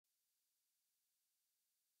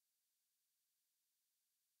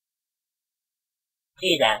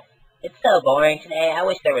Jesus, it's so boring today. I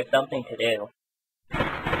wish there was something to do.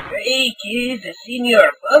 Hey kids, it's Senor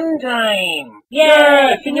Fun Time!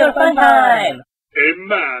 Yay, Senor Fun Time! A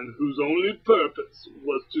man whose only purpose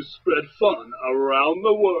was to spread fun around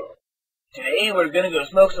the world. Today we're gonna go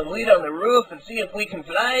smoke some weed on the roof and see if we can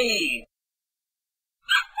fly!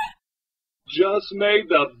 Just made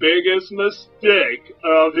the biggest mistake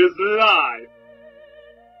of his life.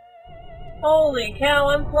 Holy cow,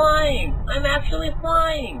 I'm flying! I'm actually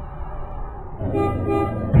flying!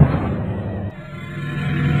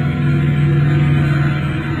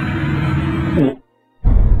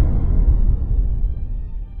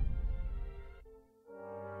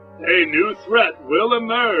 A new threat will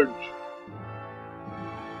emerge.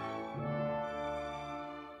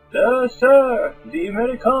 Sir, the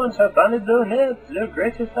Americans have banded their nets, their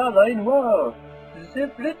greatest ally in war.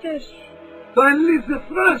 The British. Finally, the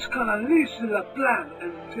French can unleash their plan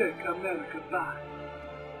and take America back.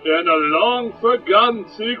 And a long-forgotten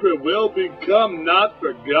secret will become not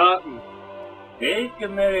forgotten. Take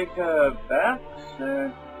America back,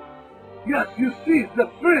 sir? Yes, you see, the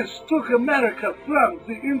French took America from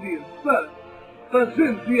the Indians first, but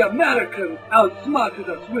then the Americans outsmarted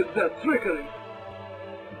us with their trickery.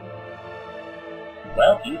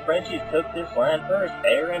 Well, you Frenchies took this land first,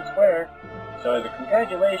 fair and square. So as a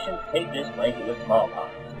congratulations, take this blanket with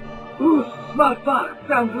smallpox. Ooh, smallpox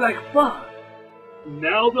sounds like fun.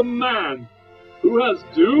 Now the man who has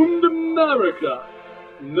doomed America,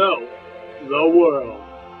 no, the world.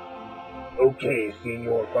 Okay,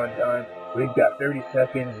 Senor Fun Time, we've got 30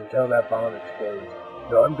 seconds until that bomb explodes.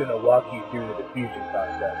 So I'm gonna walk you through the diffusion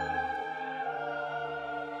process.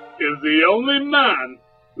 Is the only man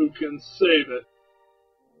who can save it.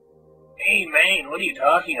 Hey man, what are you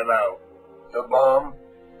talking about? The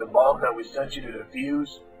bomb that we sent you to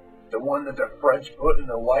defuse? The one that the French put in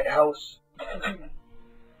the White House?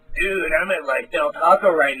 Dude, I'm at like Del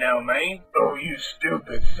Taco right now, man. Oh, you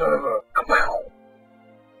stupid son of a...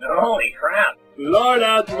 Holy crap. Lord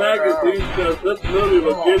Ass Magazine says this movie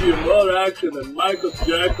will give you more action than Michael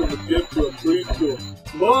Jackson would give to a preschool.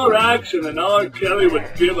 More action than R. Kelly would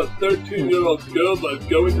give a 13-year-old girl by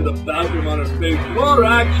going to the bathroom on her face. More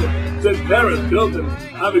action than Paris Hilton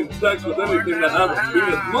having sex with anything that has a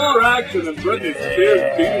penis. More action than Britney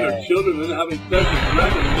Spears beating her children and having sex with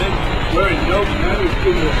random men wearing no panties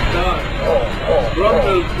in the sky. From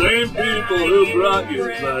the same people who brought you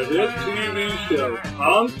the hit TV show,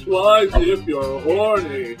 Count Twice If You're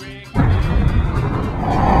Horny.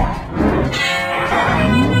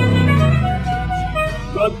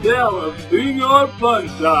 The tale of Senor Fun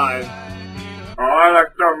Time. I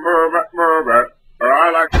like to move it.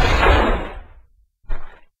 I like to...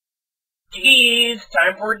 Geez,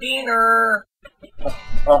 time for dinner.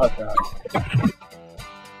 Oh, God.